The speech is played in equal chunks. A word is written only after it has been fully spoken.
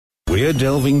We're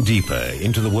delving deeper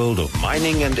into the world of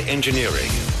mining and engineering.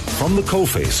 From the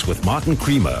Coalface with Martin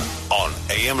Creamer on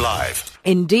AM Live.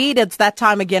 Indeed, it's that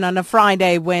time again on a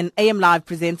Friday when AM Live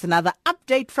presents another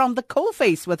update from the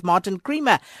Coalface with Martin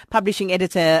Creamer, publishing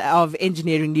editor of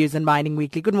Engineering News and Mining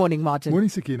Weekly. Good morning, Martin. Morning,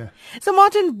 Sakina. So,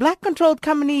 Martin, black-controlled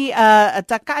company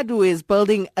Takadu is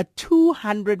building a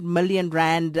 200 million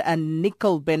rand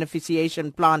nickel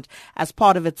beneficiation plant as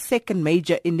part of its second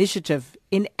major initiative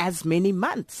in as many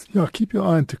months. Yeah, keep your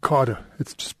eye on Takadu.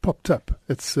 It's just popped up.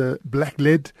 It's black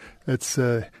lead. It's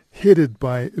headed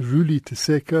by Ruli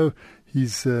Tiseko.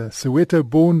 He's Soweto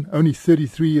born, only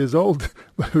 33 years old,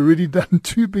 but already done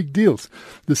two big deals.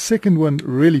 The second one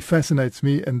really fascinates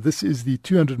me, and this is the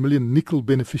 200 million nickel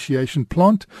beneficiation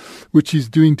plant, which he's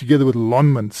doing together with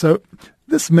Lonmin. So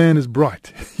this man is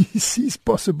bright. He sees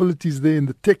possibilities there in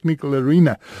the technical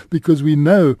arena, because we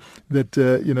know that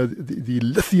the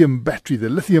lithium battery, the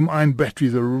lithium-ion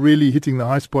batteries are really hitting the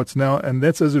high spots now, and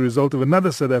that's as a result of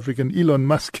another South African, Elon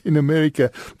Musk in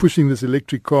America, pushing this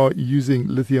electric car using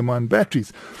lithium-ion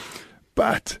batteries.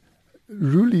 But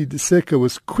Ruli Tiseko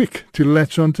was quick to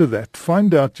latch onto that,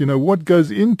 find out, what goes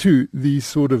into these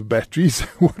sort of batteries,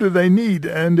 what do they need?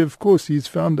 And of course, he's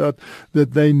found out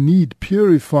that they need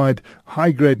purified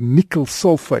high-grade nickel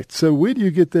sulfate. So where do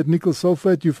you get that nickel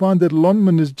sulfate? You find that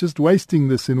Lonmin is just wasting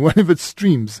this in one of its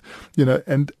streams,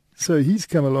 and so he's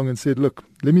come along and said, look,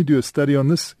 let me do a study on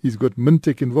this. He's got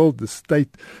Mintech involved, the state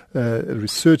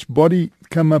research body,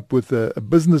 come up with a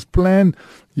business plan.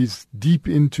 He's deep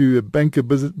into a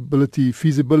bankability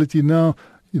feasibility now.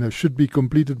 Should be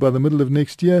completed by the middle of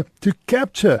next year to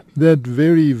capture that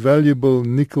very valuable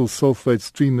nickel sulfate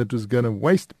stream that was going to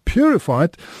waste, purify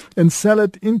it, and sell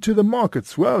it into the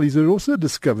markets. Well, he's also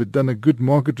done a good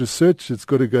market research. It's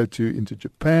got to go into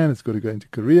Japan. It's got to go into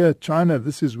Korea, China.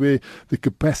 This is where the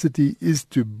capacity is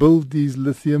to build these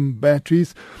lithium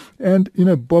batteries. And,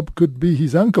 Bob could be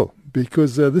his uncle,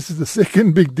 because this is the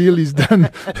second big deal he's done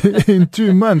in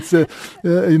 2 months.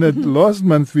 Last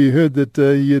month we heard that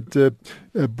he had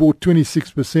bought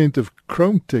 26% of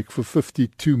Chrometech for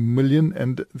 52 million,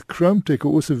 and Chrometech are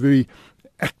also very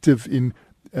active in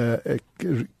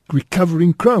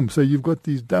recovering chrome. So you've got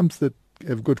these dumps that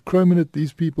have got chrome in it.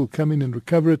 These people come in and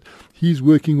recover it. He's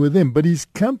working with them. But his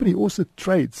company also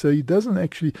trades, so he doesn't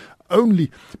actually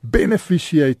only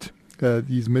beneficiate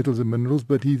these metals and minerals,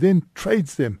 but he then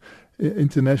trades them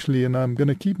internationally, and I'm going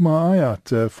to keep my eye out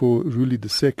for Ruli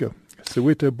Tiseko.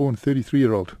 Soweto-born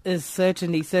 33-year-old.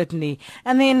 Certainly.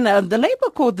 And then the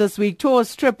Labour Court this week tore a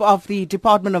strip of the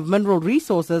Department of Mineral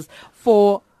Resources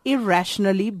for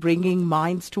irrationally bringing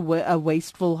mines to a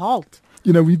wasteful halt.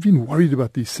 We've been worried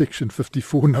about these Section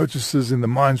 54 notices in the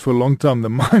mines for a long time. The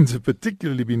mines have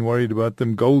particularly been worried about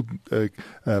them, gold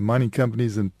mining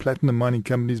companies and platinum mining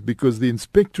companies, because the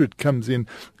inspectorate comes in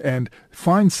and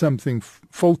finds something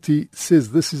faulty,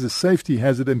 says this is a safety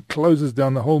hazard, and closes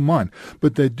down the whole mine.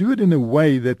 But they do it in a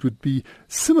way that would be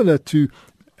similar to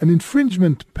an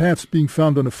infringement perhaps being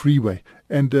found on a freeway.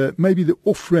 And maybe the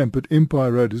off-ramp at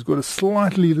Empire Road has got a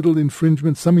slightly little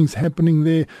infringement. Something's happening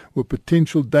there, or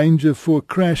potential danger for a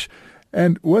crash.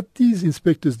 And what these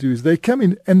inspectors do is they come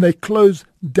in and they close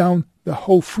down the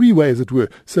whole freeway, as it were.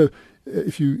 So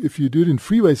if you do it in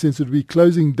freeway sense, it would be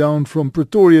closing down from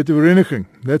Pretoria to Vereeniging.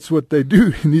 That's what they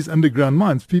do in these underground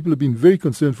mines. People have been very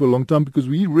concerned for a long time, because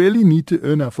we really need to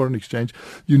earn our foreign exchange.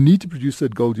 You need to produce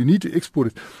that gold. You need to export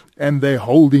it. And they're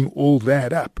holding all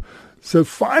that up. So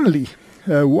finally,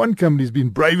 one company's been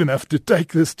brave enough to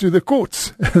take this to the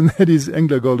courts, and that is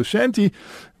AngloGold Ashanti.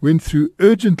 Went through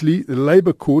urgently the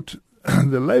Labour Court.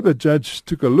 The Labour judge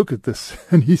took a look at this,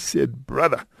 and he said,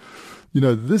 brother,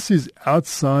 this is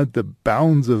outside the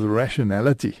bounds of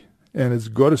rationality, and it's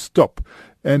got to stop.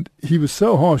 And he was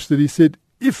so harsh that he said,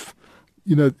 if,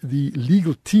 the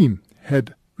legal team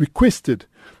had requested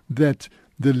that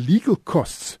the legal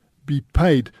costs be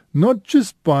paid not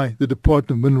just by the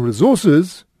Department of Mineral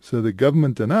Resources, so the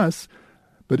government and us,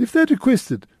 but if they'd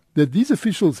requested that these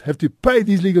officials have to pay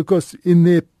these legal costs in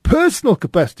their personal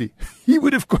capacity, he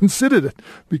would have considered it,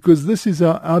 because this is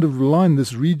how out of line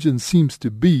this region seems to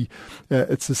be.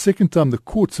 It's the second time the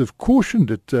courts have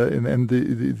cautioned it, and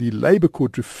the Labour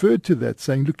Court referred to that,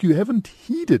 saying, look, you haven't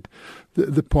heeded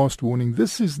the past warning.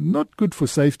 This is not good for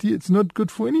safety. It's not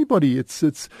good for anybody.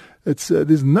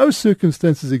 There's no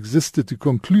circumstances existed to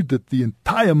conclude that the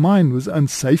entire mine was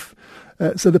unsafe.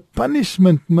 So the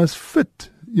punishment must fit,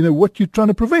 what you're trying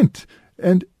to prevent.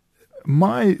 And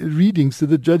my readings to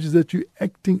the judge is that you're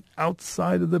acting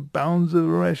outside of the bounds of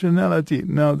rationality.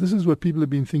 Now, this is what people have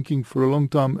been thinking for a long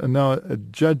time, and now a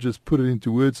judge has put it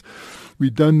into words. We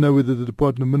don't know whether the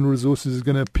Department of Mineral Resources is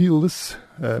going to appeal this,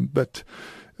 but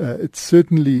it's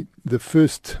certainly the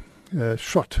first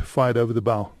shot fired over the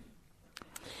bow.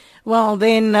 Well,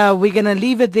 then we're going to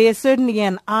leave it there. Certainly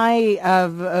an eye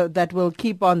that will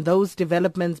keep on those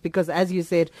developments because, as you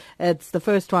said, it's the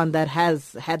first one that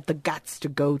has had the guts to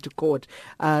go to court.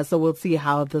 So we'll see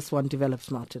how this one develops,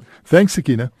 Martin. Thanks,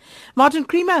 Sakina. Martin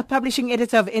Creamer, publishing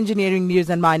editor of Engineering News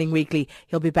and Mining Weekly.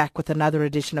 He'll be back with another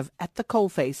edition of At the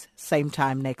Coalface, same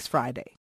time next Friday.